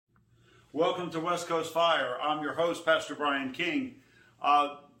Welcome to West Coast Fire. I'm your host, Pastor Brian King.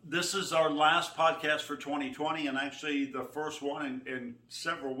 This is our last podcast for 2020, and actually the first one in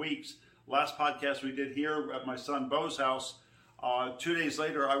several weeks. Last podcast we did here at my son Bo's house. 2 days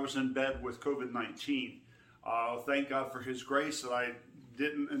later, I was in bed with COVID-19. Thank God for His grace that I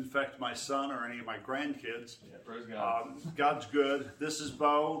didn't infect my son or any of my grandkids. Yeah, praise God. God's good. This is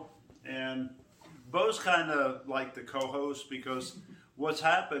Bo, and Bo's kind of like the co-host because what's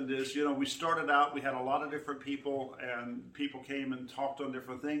happened is, we started out, we had a lot of different people, and people came and talked on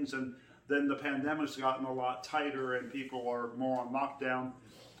different things, and then the pandemic's gotten a lot tighter, and people are more on lockdown.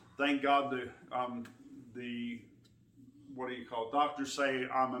 Thank God the doctors say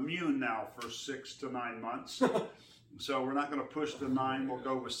I'm immune now for 6 to 9 months. So we're not going to push to 9, we'll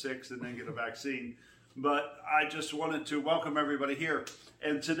go with 6 and then get a vaccine. But I just wanted to welcome everybody here.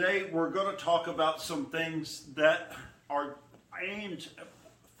 And today we're going to talk about some things that are aimed,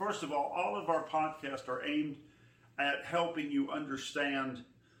 first of all of our podcasts are aimed at helping you understand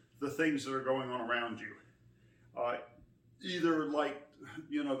the things that are going on around you. Either like,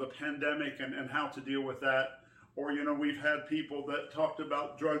 the pandemic and how to deal with that, or, we've had people that talked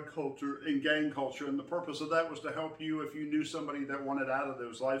about drug culture and gang culture, and the purpose of that was to help you if you knew somebody that wanted out of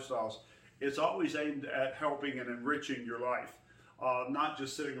those lifestyles. It's always aimed at helping and enriching your life. Not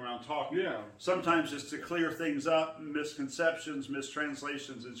just sitting around talking. Yeah. Sometimes it's to clear things up, misconceptions,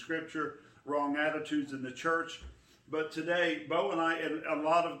 mistranslations in Scripture, wrong attitudes in the church. But today, Bo and I, and a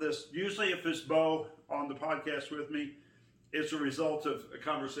lot of this, usually if it's Bo on the podcast with me, it's a result of a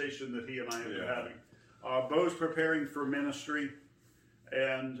conversation that he and I have been having. Bo's preparing for ministry,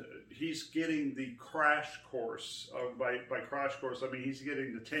 and he's getting the crash course. By crash course, I mean he's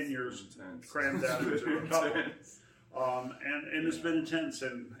getting the 10 years crammed down into a couple. And it's been intense,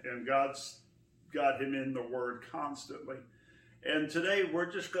 and God's got him in the Word constantly. And today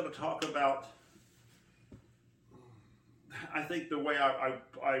we're just going to talk about, I think the way I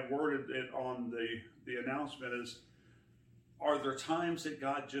worded it on the announcement is, are there times that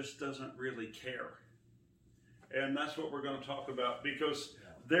God just doesn't really care? And that's what we're going to talk about, because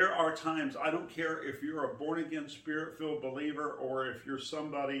there are times, I don't care if you're a born-again, spirit-filled believer, or if you're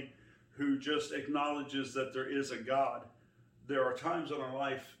somebody who just acknowledges that there is a God. There are times in our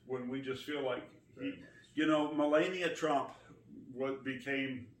life when we just feel like, Melania Trump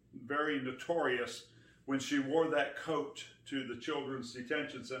became very notorious when she wore that coat to the children's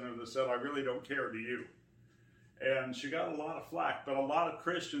detention center that said, "I really don't care to you." And she got a lot of flack, but a lot of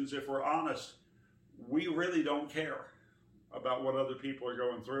Christians, if we're honest, we really don't care about what other people are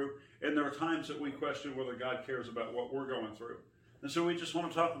going through. And there are times that we question whether God cares about what we're going through. And so we just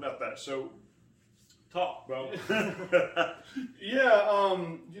want to talk about that. So, talk, Bo.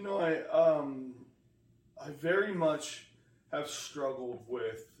 I very much have struggled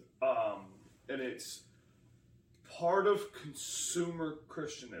with, and it's part of consumer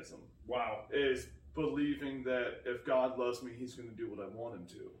Christianism. Wow. Is believing that if God loves me, He's going to do what I want Him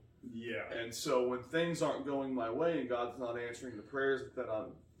to. Yeah. And so when things aren't going my way and God's not answering the prayers that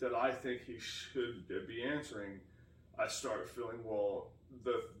I think He should be answering, I start feeling,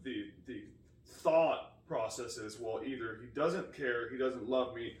 the thought process is, either He doesn't care, He doesn't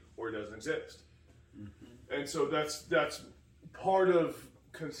love me, or He doesn't exist. Mm-hmm. And so that's part of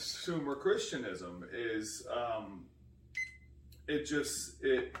consumer Christianism is it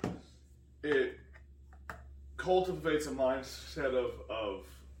cultivates a mindset of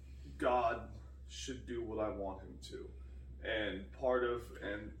God should do what I want Him to, and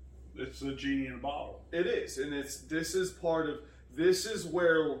it's the genie in a bottle. It is, and this is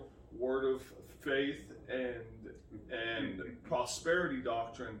where word of faith and prosperity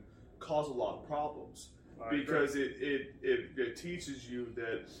doctrine cause a lot of problems, because it teaches you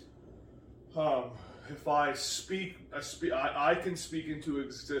that if I can speak into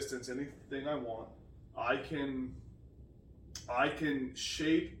existence anything I want. I can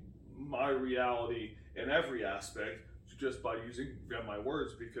shape my reality in every aspect just by using my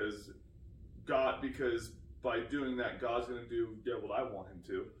words, because by doing that, God's going to do what I want Him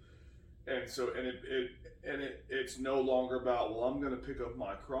to. And so, it's no longer about, I'm going to pick up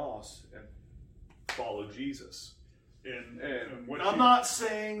my cross and follow Jesus. And I'm not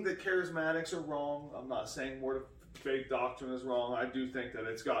saying that charismatics are wrong. I'm not saying word of faith doctrine is wrong. I do think that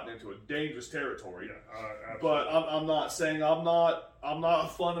it's gotten into a dangerous territory. But I'm not saying I'm not a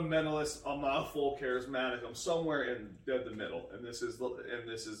fundamentalist. I'm not a full charismatic. I'm somewhere in the middle. And this is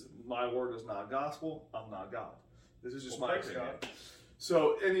my word is not gospel. I'm not God. This is just my opinion. God.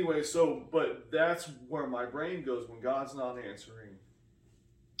 So anyway, but that's where my brain goes when God's not answering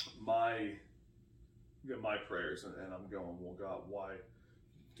my prayers, and I'm going, well, God, why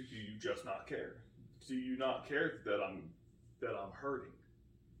do you just not care? Do you not care that I'm hurting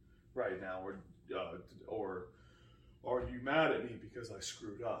right now, or are you mad at me because I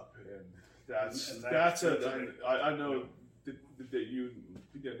screwed up? And I know that you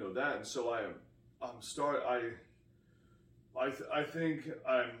know that, and so I think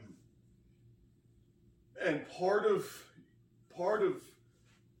I'm, and part of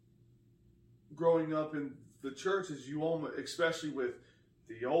growing up in the church is you almost, especially with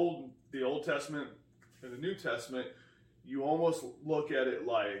the Old Testament and the New Testament, you almost look at it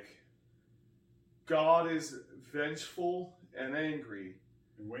like God is vengeful and angry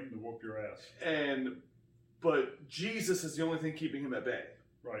and waiting to whoop your ass. But Jesus is the only thing keeping him at bay.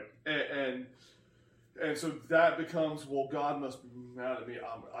 Right. And so that becomes, well, God must be mad at me.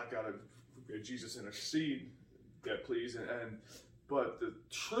 I gotta Jesus intercede, please. But the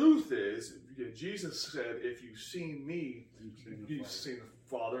truth is, Jesus said, "If you've seen me, you've seen the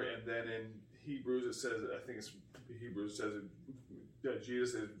Father." And then in Hebrews it says, I think it's Hebrews says that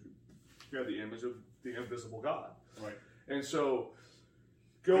Jesus is the image of the invisible God. Right. And so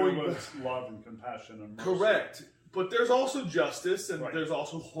going with love and compassion and mercy. Correct. But there's also justice, and right. there's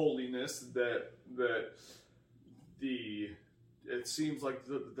also holiness it seems like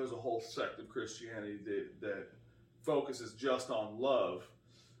there's a whole sect of Christianity that focuses just on love,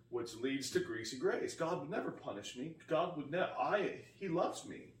 which leads to greasy grace. God would never punish me. God would never. He loves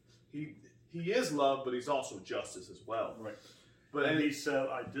me. He is love, but he's also justice as well. Right. And he said,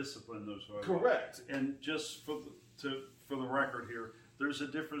 "I discipline those who I love." Correct. And just for the record here, there's a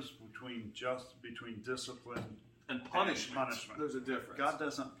difference between discipline and punishment. There's a difference. God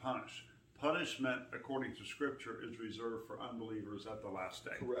doesn't punish. Punishment, according to Scripture, is reserved for unbelievers at the last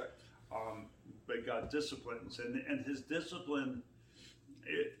day. Correct. But God disciplines, and His discipline,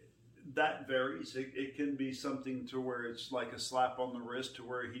 that varies. It can be something to where it's like a slap on the wrist, to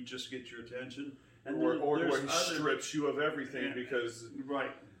where He just gets your attention, or where He strips you of everything because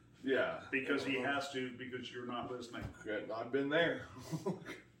right. Yeah. Because He has to, because you're not listening. I've been there.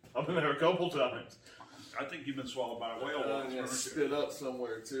 I've been there a couple times. I think you've been swallowed by a whale. Yeah, spit up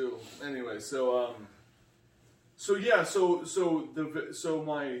somewhere too. Anyway,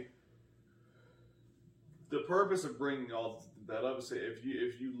 the purpose of bringing all that up is say if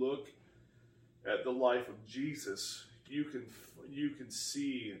you look at the life of Jesus, you can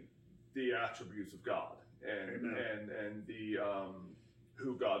see the attributes of God and the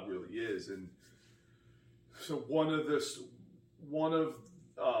who God really is. And so one of the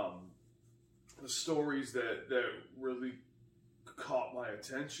stories that really caught my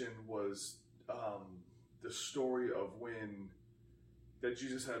attention was the story of when that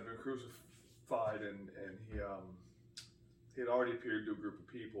Jesus had been crucified and he had already appeared to a group of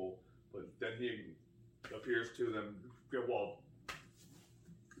people, but then he appears to them while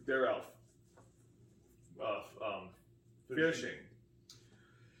they're out fishing.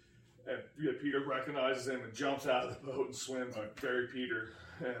 And Peter recognizes him and jumps out of the boat and swims to bury Peter.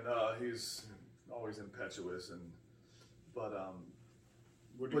 And he's always impetuous, they'd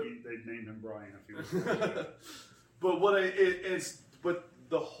name him Brian if he was. But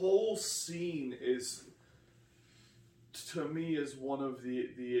the whole scene is, to me, is one of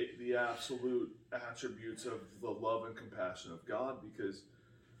the absolute attributes of the love and compassion of God, because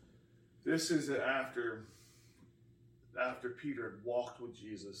this is after Peter had walked with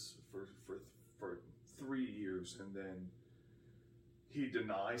Jesus for 3 years, and then he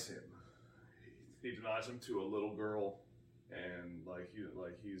denies him. He denies him to a little girl, and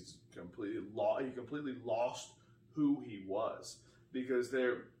he's completely lost who he was, because they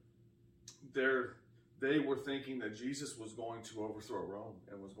were thinking that Jesus was going to overthrow Rome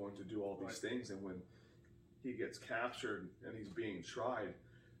and was going to do all these things, and when he gets captured and he's being tried,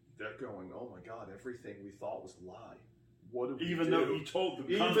 they're going, "Oh my God, everything we thought was a lie. What did we do?" Even though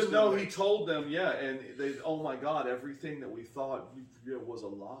he told them, yeah, and they, "Oh my God, everything that we thought was a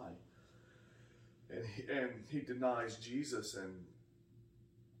lie." And he denies Jesus, and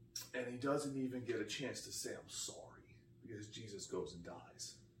he doesn't even get a chance to say, "I'm sorry," because Jesus goes and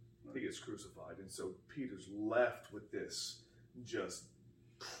dies. Right. He gets crucified, and so Peter's left with this just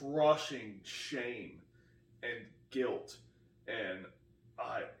crushing shame and guilt, and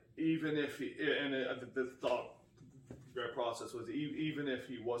the thought process was, even if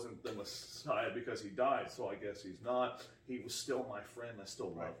he wasn't the Messiah because he died, so I guess he's not, he was still my friend. I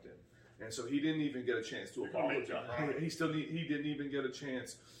still loved him. And so he didn't even get a chance to apologize. He didn't even get a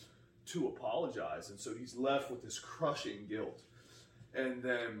chance to apologize. And so he's left with this crushing guilt. And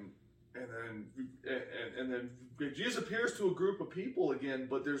then Jesus appears to a group of people again,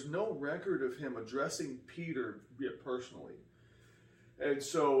 but there's no record of him addressing Peter personally. And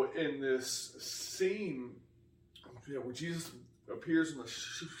so in this scene, where Jesus appears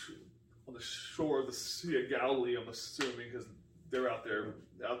on the shore of the Sea of Galilee, I'm assuming, because they're out there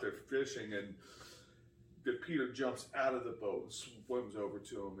fishing, and Peter jumps out of the boat, swims over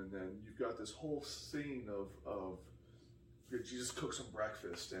to him, and then you've got this whole scene of Jesus cooks some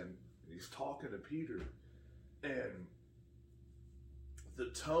breakfast, and he's talking to Peter, and the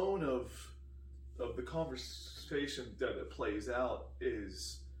tone of the conversation that it plays out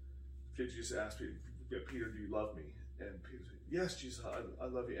is, Jesus asks Peter, do you love me? And Peter said, yes, Jesus, I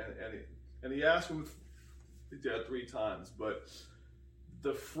love you. And he asked him 3 times, but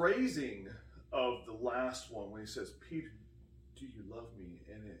the phrasing of the last one, when he says, Peter, do you love me?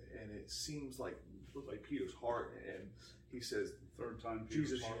 And it seems like Peter's heart, and he says, third time,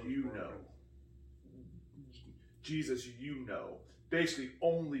 Jesus, you know. Jesus, you know. Basically,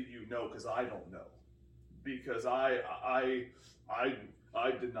 only you know, because I don't know. Because I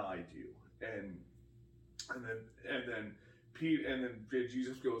denied you. And then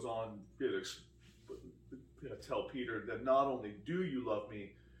Jesus goes on to tell Peter that not only do you love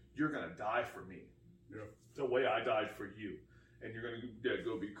me, you're going to die for me. Yeah. The way I died for you. And you're going to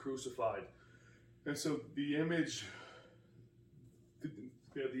go be crucified. And so the image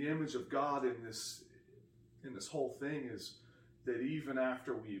of God in this whole thing is that even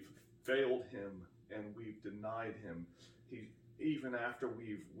after we've failed him and we've denied him, even after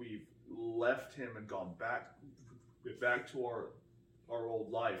we've left him and gone back to our old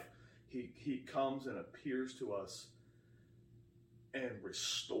life, he comes and appears to us and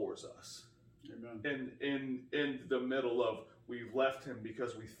restores us. Amen. And in the middle of, we've left him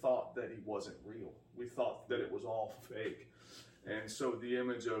because we thought that he wasn't real. We thought that it was all fake. And so the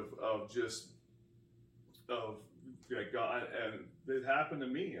image of God, and it happened to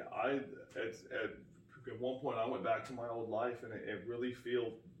me. At one point I went back to my old life, and it really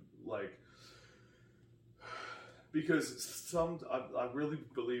felt like, because I really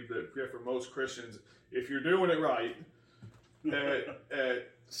believe that for most Christians, if you're doing it right, at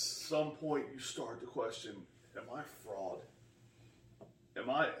some point you start to question, am I a fraud? Am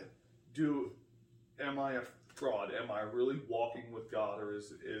I a fraud? Am I really walking with God, or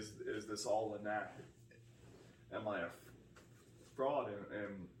is this all an act? Am I a fraud?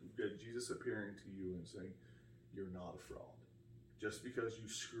 And Jesus appearing to you and saying, you're not a fraud. Just because you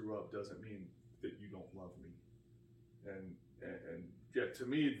screw up doesn't mean that you don't love me. And to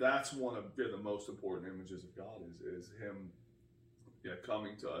me, that's one of the most important images of God is him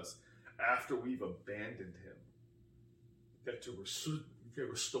coming to us after we've abandoned him, that to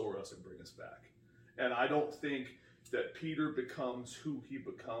restore us and bring us back. And I don't think that Peter becomes who he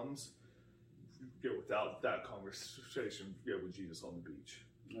becomes without that conversation with Jesus on the beach.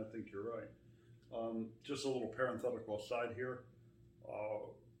 I think you're right. Just a little parenthetical aside here.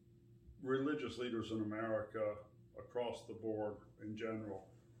 Religious leaders in America, across the board in general,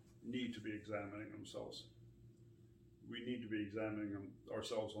 need to be examining themselves. We need to be examining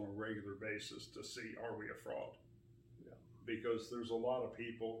ourselves on a regular basis to see, are we a fraud? Yeah. Because there's a lot of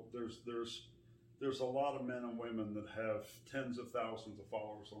people, there's a lot of men and women that have tens of thousands of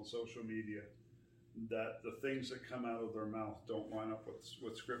followers on social media, that the things that come out of their mouth don't line up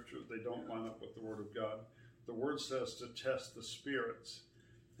with Scripture. They don't line up with the Word of God. The Word says to test the spirits.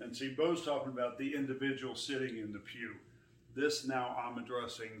 And see, Bo's talking about the individual sitting in the pew. This now I'm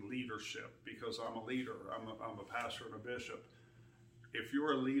addressing leadership, because I'm a leader. I'm a pastor and a bishop. If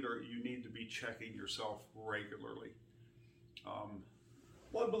you're a leader, you need to be checking yourself regularly.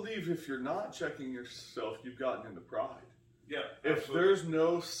 Well, I believe if you're not checking yourself, you've gotten into pride. Yeah. If absolutely. there's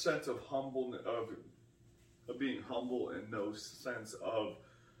no sense of humbleness, of being humble, and no sense of,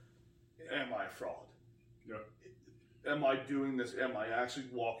 am I a fraud? Yeah. Am I doing this? Am I actually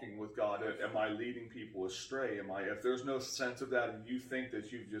walking with God? Am I leading people astray? If there's no sense of that, and you think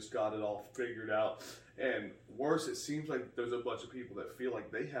that you've just got it all figured out, and worse, it seems like there's a bunch of people that feel like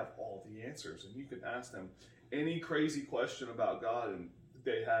they have all the answers, and you can ask them any crazy question about God, and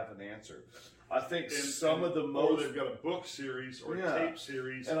they have an answer. I think of the most, or they've got a book series or a tape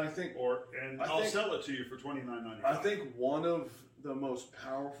series, and I think, I'll sell it to you for $29.95. I think one of the most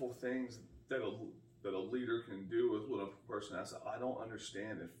powerful things that a leader can do is when a person asks, I don't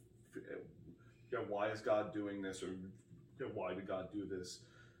understand why is God doing this, or why did God do this?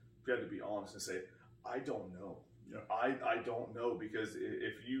 You have to be honest and say, I don't know. Yeah. I don't know, because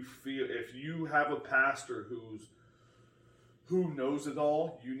if you have a pastor who knows it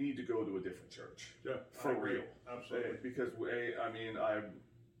all, you need to go to a different church. Yeah, for real, absolutely. Because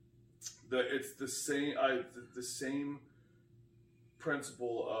it's the same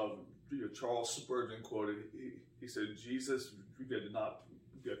principle of Charles Spurgeon quoted. He said, Jesus did not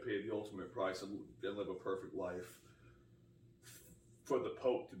get paid the ultimate price and live a perfect life for the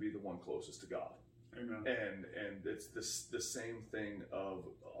Pope to be the one closest to God. Amen. And it's the same thing of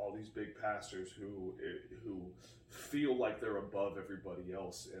all these big pastors who feel like they're above everybody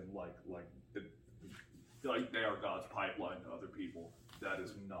else and like they are God's pipeline to other people. That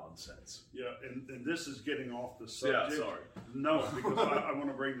is nonsense. Yeah, and this is getting off the subject. Yeah, sorry. No, because I want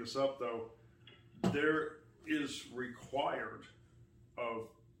to bring this up though. There is required of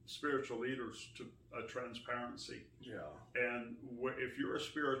spiritual leaders to a transparency. Yeah. And if you're a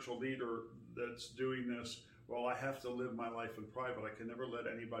spiritual leader that's doing this, well, I have to live my life in private. I can never let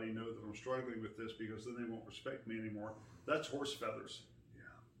anybody know that I'm struggling with this because then they won't respect me anymore. That's horse feathers.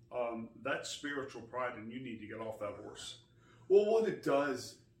 Yeah. That's spiritual pride, and you need to get off that horse. Well, what it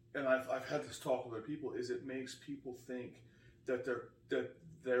does, and I've had this talk with other people, is it makes people think that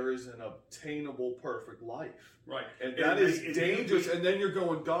there is an obtainable perfect life. Right. And that is dangerous. And then you're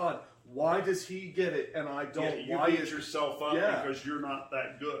going, God, why does he get it and I don't? Yeah, you why beat yourself up because you're not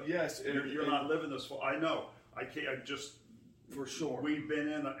that good. Yes. You're not living this full. I know. I can't. I just for sure. We've been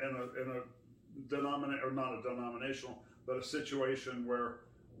in a denomination, or not a denominational, but a situation where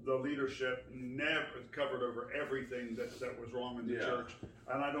the leadership never covered over everything that was wrong in the church.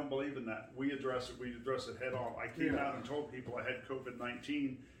 And I don't believe in that. We address it head on. I came out and told people I had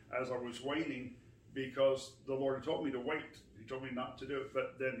COVID-19 as I was waiting because the Lord had told me to wait. He told me not to do it.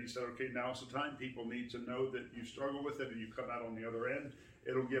 But then he said, okay, now's the time. People need to know that you struggle with it and you come out on the other end.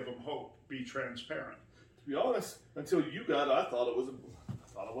 It'll give them hope. Be transparent. To be honest, until you got it, I thought it was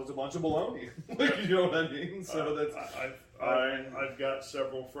a bunch of baloney. You know what I mean? So that's I've got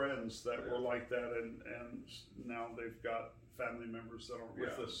several friends that were like that, and now they've got family members that aren't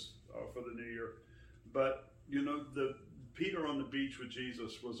with us for the new year. But you know, the Peter on the beach with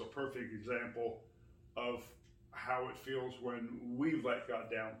Jesus was a perfect example of how it feels when we've let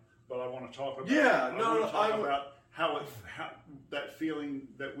God down. But I want to talk about about how that feeling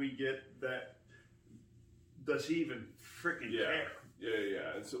that we get, that does he even freaking care?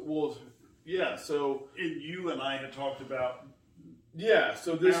 Yeah. So and you and I had talked about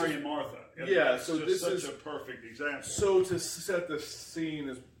so this Mary and Martha. And so this is a perfect example. So to set the scene,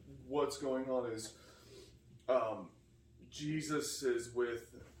 is what's going on is Jesus is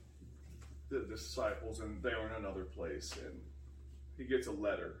with the disciples and they're in another place, and he gets a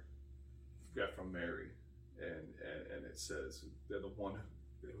letter from Mary, and it says they're the one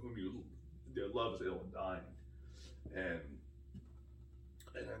whom their love is ill and dying, and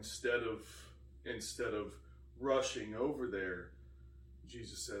instead of rushing over there,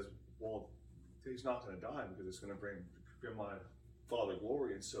 Jesus says, well, he's not going to die because it's going to bring my Father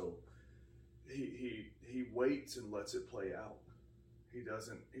glory. And so he waits and lets it play out. He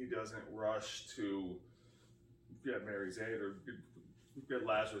doesn't rush to get Mary's aid or get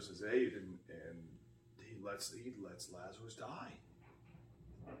Lazarus' aid, and he lets Lazarus die.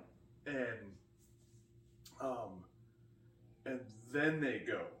 And then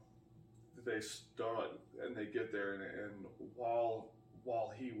they start and they get there, and while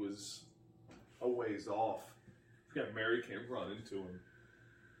he was a ways off, Mary came running to him,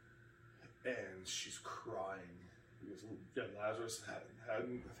 and she's crying because Lazarus had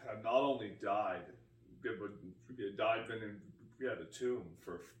not only died, but he had died then in a tomb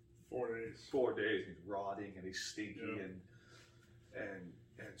for 4 days. 4 days. He's rotting and he's stinky, and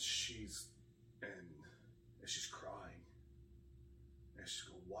she's crying. And she's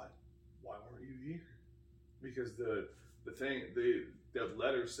going, what? Why weren't you here? Because the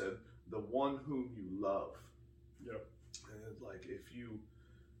letter said, the one whom you love. Yep. And like if you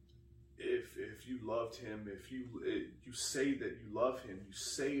loved him, if you say that you love him, you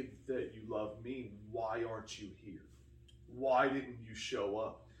say that you love me, why aren't you here? Why didn't you show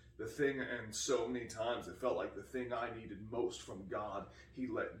up? The thing, and so many times it felt like the thing I needed most from God, he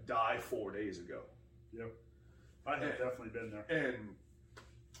let die 4 days ago. Yep. I have definitely been there. And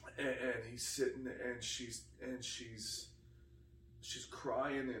he's sitting, and she's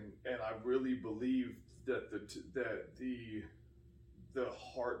crying, and I really believe that the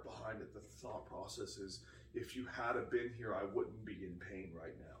heart behind it, the thought process is, if you had been here, I wouldn't be in pain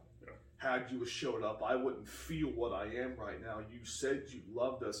right now. Yeah. Had you showed up, I wouldn't feel what I am right now. You said you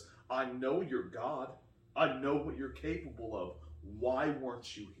loved us. I know you're God. I know what you're capable of. Why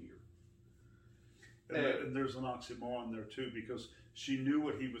weren't you here? And there's an oxymoron there too, because she knew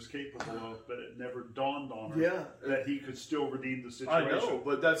what he was capable of, but it never dawned on her that he could still redeem the situation. I know,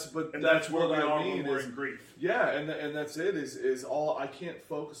 but that's where what we I are mean when we're in grief. Yeah, and that's it. Is all I can't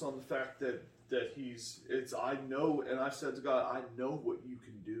focus on the fact that I know, and I've said to God, I know what you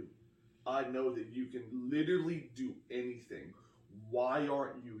can do. I know that you can literally do anything. Why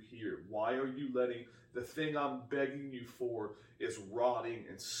aren't you here? Why are you letting the thing I'm begging you for is rotting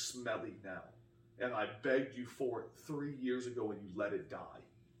and smelly now? And I begged you for it 3 years ago and you let it die.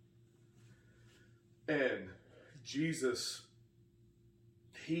 And Jesus,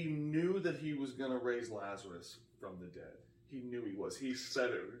 he knew that he was going to raise Lazarus from the dead. He knew he was. He said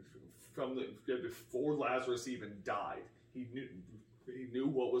it before Lazarus even died. He knew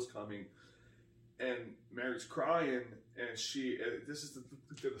what was coming. And Mary's crying, and this is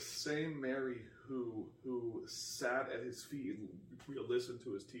the same Mary who sat at his feet and listened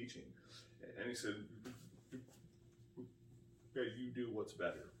to his teaching. And he said, "Yeah, you do what's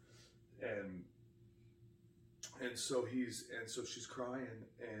better." And so she's crying,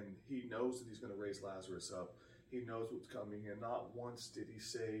 and he knows that he's going to raise Lazarus up. He knows what's coming, and not once did he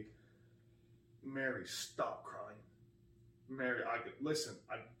say, "Mary, stop crying. Mary, listen.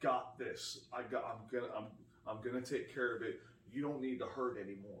 I got this. I'm gonna take care of it. You don't need to hurt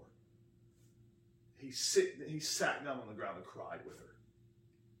anymore." He sat down on the ground and cried with her.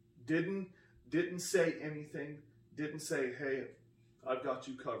 Didn't say anything. Didn't say, "Hey, I've got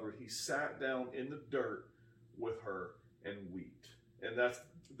you covered." He sat down in the dirt with her and wept. And that's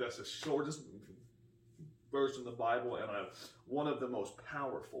the shortest verse in the Bible, and one of the most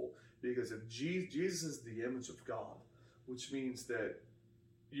powerful, because if Jesus is the image of God, which means that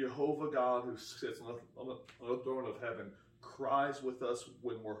Jehovah God, who sits on the throne of heaven, cries with us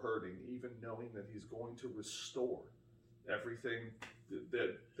when we're hurting, even knowing that he's going to restore everything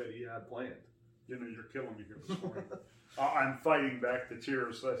that he had planned. You know, you're killing me here this morning. I'm fighting back the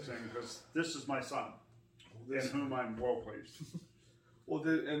tears, listening, because this is my son, in whom I'm well pleased. Well,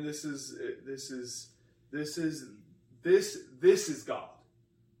 and this is God.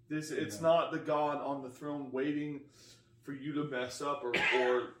 It's not the God on the throne waiting for you to mess up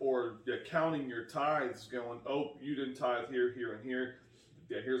or counting your tithes, going, "Oh, you didn't tithe here, here, and here.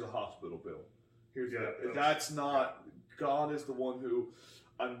 Yeah, here's a hospital bill." That's not. God is the one who,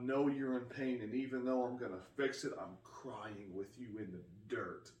 I know you're in pain, and even though I'm going to fix it, I'm crying with you in the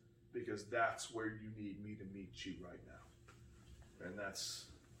dirt, because that's where you need me to meet you right now. And that's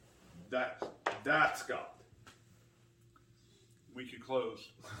God. We could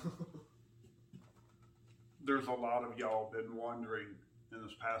close. There's a lot of y'all been wondering in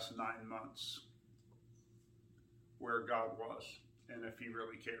this past 9 months where God was and if he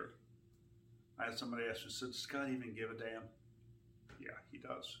really cared. I had somebody ask me, does God even give a damn? Yeah, he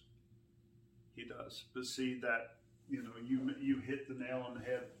does. He does. But see that, you hit the nail on the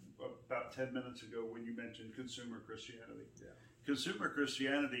head about 10 minutes ago when you mentioned consumer Christianity. Yeah. Consumer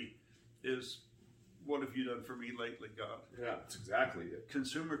Christianity is, what have you done for me lately, God? Yeah, that's exactly it.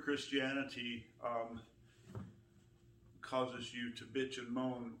 Consumer Christianity causes you to bitch and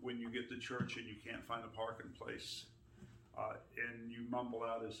moan when you get to church and you can't find a parking place. And you mumble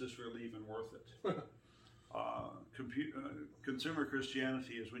out, "Is this really even worth it?" Consumer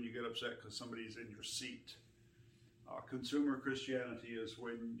Christianity is when you get upset because somebody's in your seat. Consumer Christianity is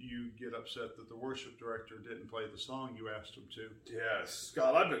when you get upset that the worship director didn't play the song you asked him to. Yes,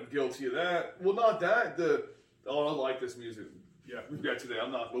 God, I've been guilty of that. Well, not that. I like this music. Yeah, today.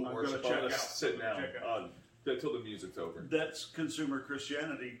 I'm not going to worship. I'm going to sit down until the music's over. That's consumer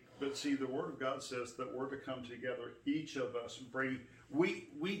Christianity. But see, the Word of God says that we're to come together. Each of us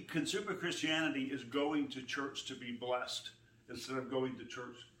we consumer Christianity is going to church to be blessed instead of going to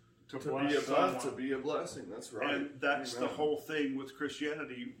church to bless someone. To be a blessing. That's right. And that's the whole thing with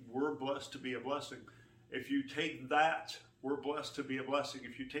Christianity. We're blessed to be a blessing. If you take that, we're blessed to be a blessing.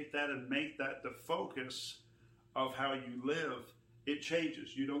 If you take that and make that the focus of how you live, it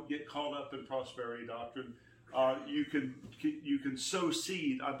changes. You don't get caught up in prosperity doctrine. You can sow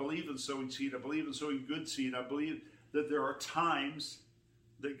seed. I believe in sowing seed. I believe in sowing good seed. I believe that there are times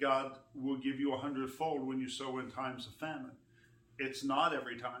that God will give you 100-fold when you sow in times of famine. It's not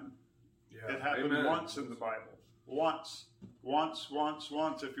every time. Yeah. It happened once in the Bible. Once.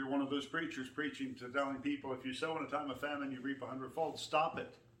 If you're one of those preachers preaching to telling people, if you sow in a time of famine, you reap 100-fold, stop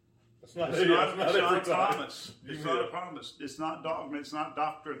it. It's not a promise. It's not a promise. It's not dogma. It's not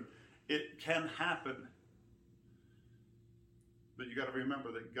doctrine. It can happen. But you got to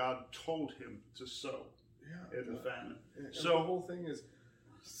remember that God told him to sow in the famine. So the whole thing is,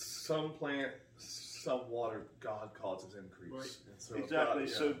 some plant, some water, God causes increase. Right. So exactly.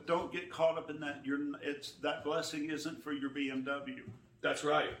 So don't get caught up in that. That blessing isn't for your BMW. That's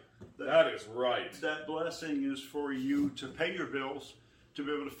right. That is right. That blessing is for you to pay your bills, to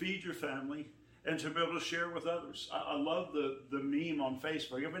be able to feed your family, and to be able to share with others. I love the meme on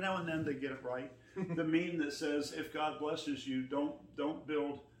Facebook. Every now and then they get it right. The meme that says, if God blesses you, don't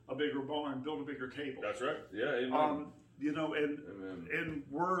build a bigger barn, build a bigger table. That's right. Yeah, amen. You know, and Amen. and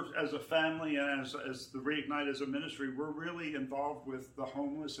we're, as a family and as the Reignite as a ministry, we're really involved with the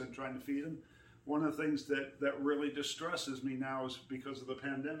homeless and trying to feed them. One of the things that really distresses me now is because of the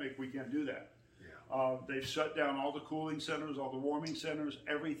pandemic, we can't do that. Yeah. They've shut down all the cooling centers, all the warming centers.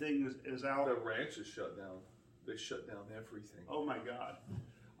 Everything is out. The ranch is shut down. They shut down everything. Oh my God.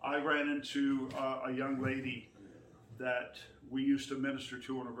 I ran into a young lady that we used to minister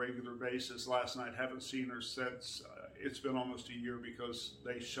to on a regular basis last night. Haven't seen her since. It's been almost a year because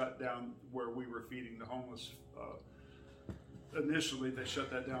they shut down where we were feeding the homeless. Initially, they shut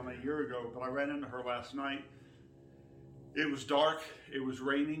that down a year ago, but I ran into her last night. It was dark, it was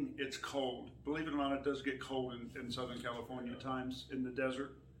raining, it's cold. Believe it or not, it does get cold in Southern California at times in the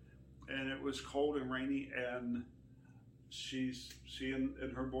desert. And it was cold and rainy, and she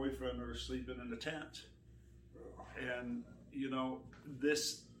and her boyfriend are sleeping in the tent. And, you know,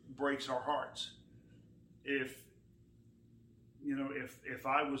 this breaks our hearts. If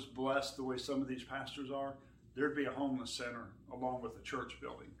I was blessed the way some of these pastors are, there'd be a homeless center along with a church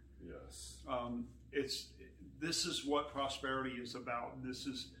building. Yes. This is what prosperity is about. This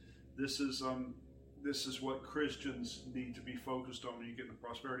is what Christians need to be focused on when you get the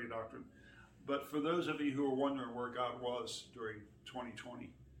prosperity doctrine. But for those of you who are wondering where God was during 2020,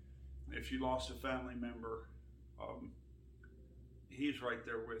 if you lost a family member, He's right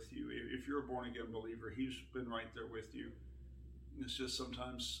there with you. If you're a born-again believer, He's been right there with you. It's just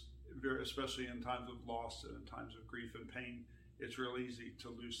sometimes, especially in times of loss and in times of grief and pain, it's real easy to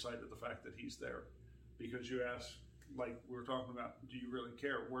lose sight of the fact that He's there. Because you ask, like we were talking about, do you really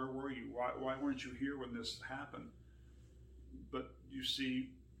care? Where were you? Why weren't you here when this happened? But you see,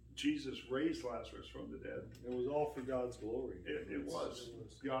 Jesus raised Lazarus from the dead. It was all for God's glory. It was.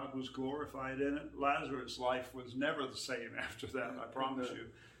 God was glorified in it. Lazarus' life was never the same after that, I promise you.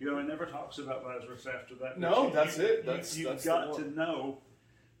 You know, it never talks about Lazarus after that. No, that's it. You've got to know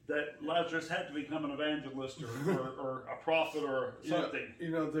that Lazarus had to become an evangelist or a prophet or something.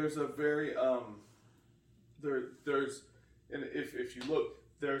 You know, there's a very, there's, and if you look,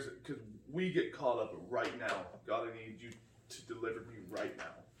 because we get caught up right now. God, I need you to deliver me right now.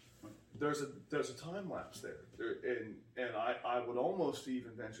 There's a time lapse there, and I would almost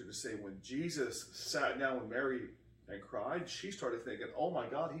even venture to say when Jesus sat down with Mary and cried, she started thinking, "Oh my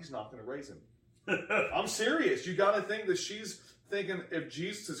God, He's not going to raise him." I'm serious. You got to think that she's thinking if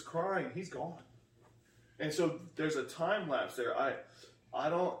Jesus is crying, He's gone. And so there's a time lapse there. I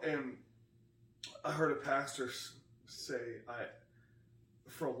don't, and I heard a pastor say,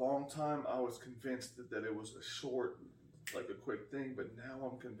 for a long time I was convinced that it was a short, like a quick thing, but now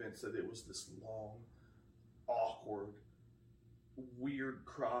I'm convinced that it was this long, awkward, weird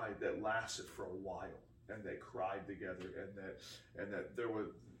cry that lasted for a while, and they cried together, and that there was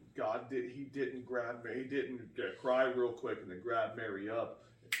He didn't grab Mary, He didn't cry real quick and then grab Mary up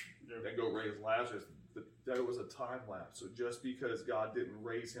and go raise Lazarus. There was a time lapse. So just because God didn't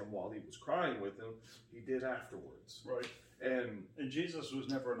raise him while he was crying with him, He did afterwards. Right. And Jesus was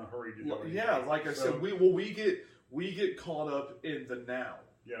never in a hurry to do it. Yeah, like I said, we get caught up in the now.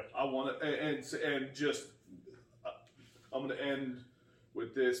 Yeah. I want to, and just, I'm going to end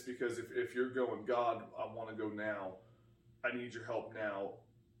with this because if you're going, God, I want to go now. I need your help now.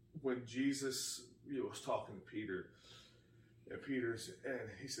 When Jesus was talking to Peter, and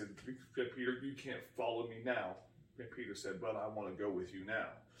he said, Peter, you can't follow me now. And Peter said, but I want to go with you now.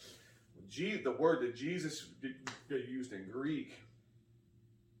 The word that Jesus used in Greek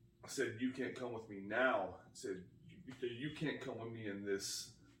said, you can't come with me now. It said, you can't come with me in this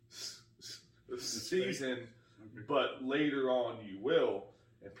season, but later on you will.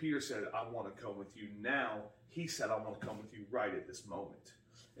 And Peter said, I want to come with you now. He said, I want to come with you right at this moment.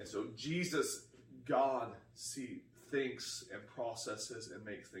 And so Jesus, God, thinks and processes and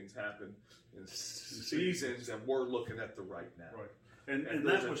makes things happen in seasons, and we're looking at the right now. Right. And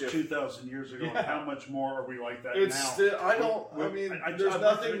that was 2,000 years ago. Yeah. How much more are we like that It's now? still, there's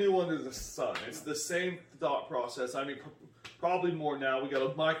nothing new under the sun. It's the same thought process. I mean, probably more now. We got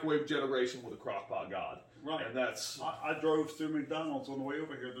a microwave generation with a crockpot God. Right. And that's... I drove through McDonald's on the way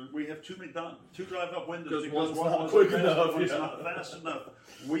over here. We have two drive-up windows because because one's one not was quick fast, enough. one's Yeah. not fast enough.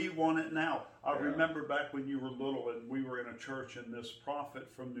 We want it now. I Yeah. remember back when you were little and we were in a church and this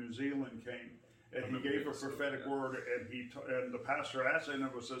prophet from New Zealand came and he gave a prophetic word and the pastor asked, and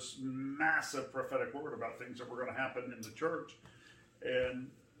it was this massive prophetic word about things that were going to happen in the church.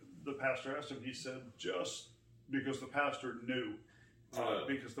 And the pastor asked him, he said, just because the pastor knew,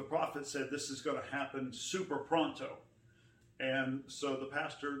 because the prophet said this is going to happen super pronto. And so the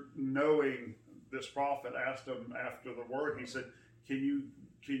pastor, knowing this prophet, asked him after the word, he said, can you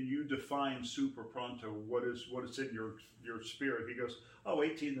can you define super pronto? What is in your spirit? He goes,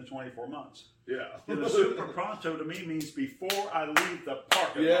 18 to 24 months. Yeah. Super pronto to me means before I leave the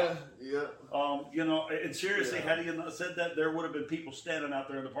parking lot. Yeah. And seriously, had he not said that, there would have been people standing out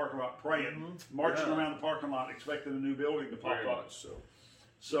there in the parking lot praying, marching around the parking lot, expecting a new building to pop up.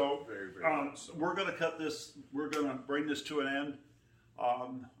 So very much so. We're going to cut this. We're going to bring this to an end.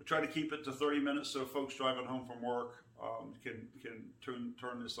 We try to keep it to 30 minutes so folks driving home from work can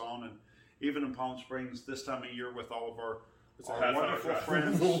turn this on. And even in Palm Springs, this time of year, with all of our wonderful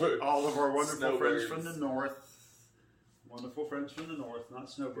friends, all of our wonderful friends from the north. Wonderful friends from the north, not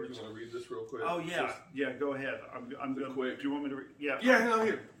snowbirds. You want to read this real quick? Oh yeah, go ahead. I'm going. Quick. Do you want me to read? Yeah. Yeah, no,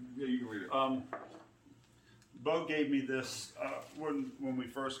 here. Yeah, you can read it. Bo gave me this when we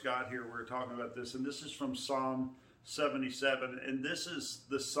first got here. We were talking about this, and this is from Psalm 77, and this is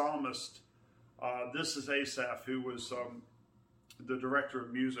the psalmist. This is Asaph, who was the director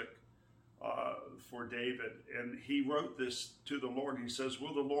of music for David, and he wrote this to the Lord. He says,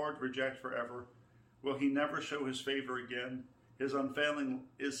 "Will the Lord reject forever? Will He never show His favor again? Has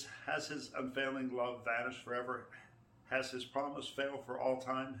His unfailing love vanished forever? Has His promise failed for all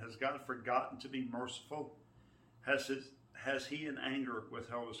time? Has God forgotten to be merciful? Has He in anger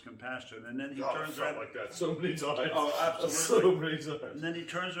withheld His compassion?" And then he turns around like that so many times. Oh, absolutely. So many times. And then he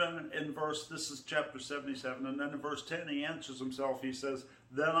turns around in verse, this is chapter 77, and then in verse 10 he answers himself. He says,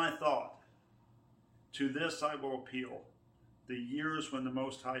 "Then I thought, to this I will appeal. The years when the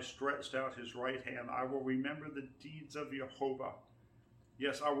Most High stretched out His right hand, I will remember the deeds of Jehovah.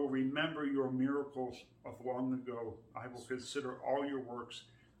 Yes, I will remember your miracles of long ago. I will consider all your works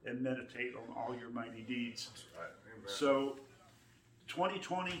and meditate on all your mighty deeds." Right. Amen. So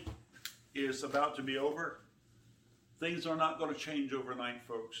 2020 is about to be over. Things are not going to change overnight,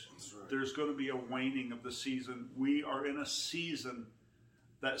 folks. That's right. There's going to be a waning of the season. We are in a season.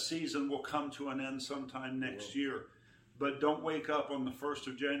 That season will come to an end sometime next year. But don't wake up on the 1st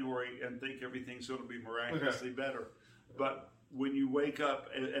of January and think everything's going to be miraculously better. But when you wake up,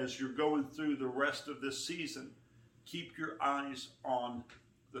 as you're going through the rest of this season, keep your eyes on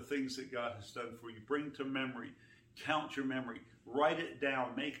the things that God has done for you. Bring to memory. Count your memory. Write it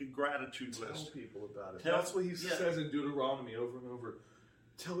down. Make a gratitude list. Tell people about it. Tell- That's what He yeah. says in Deuteronomy over and over.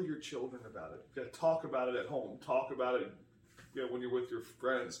 Tell your children about it. Talk about it at home. Talk about it when you're with your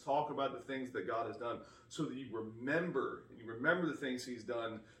friends. Talk about the things that God has done so that you remember. You remember the things He's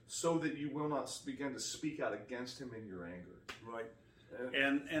done so that you will not begin to speak out against Him in your anger. Right.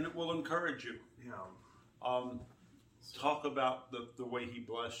 And it will encourage you. Yeah. Talk about the way He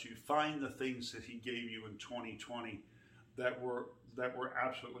blessed you. Find the things that He gave you in 2020 that were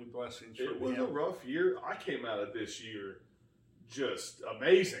absolutely blessings from It was Him. a rough year. I came out of this year just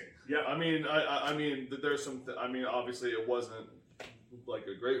amazing. Yeah. I mean, there's some. Obviously, it wasn't like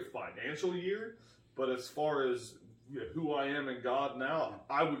a great financial year, but as far as who I am in God now,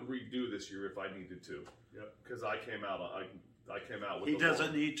 I would redo this year if I needed to. Yeah. Because I came out. I came out with. He the doesn't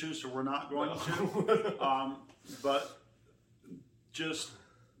Lord. need to, so we're not going to. But just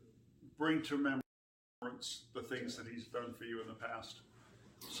bring to remembrance the things that He's done for you in the past.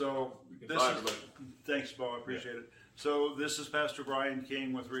 So thanks, Bo. I appreciate it. So this is Pastor Brian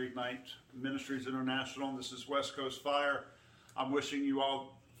King with Reignite Ministries International. This is West Coast Fire. I'm wishing you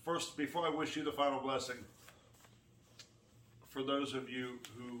all, first, before I wish you the final blessing, for those of you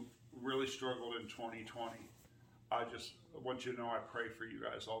who really struggled in 2020, I just want you to know I pray for you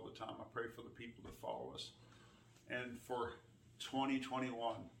guys all the time. I pray for the people that follow us. And for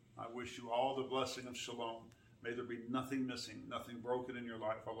 2021, I wish you all the blessing of shalom. May there be nothing missing, nothing broken in your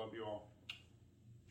life. I love you all.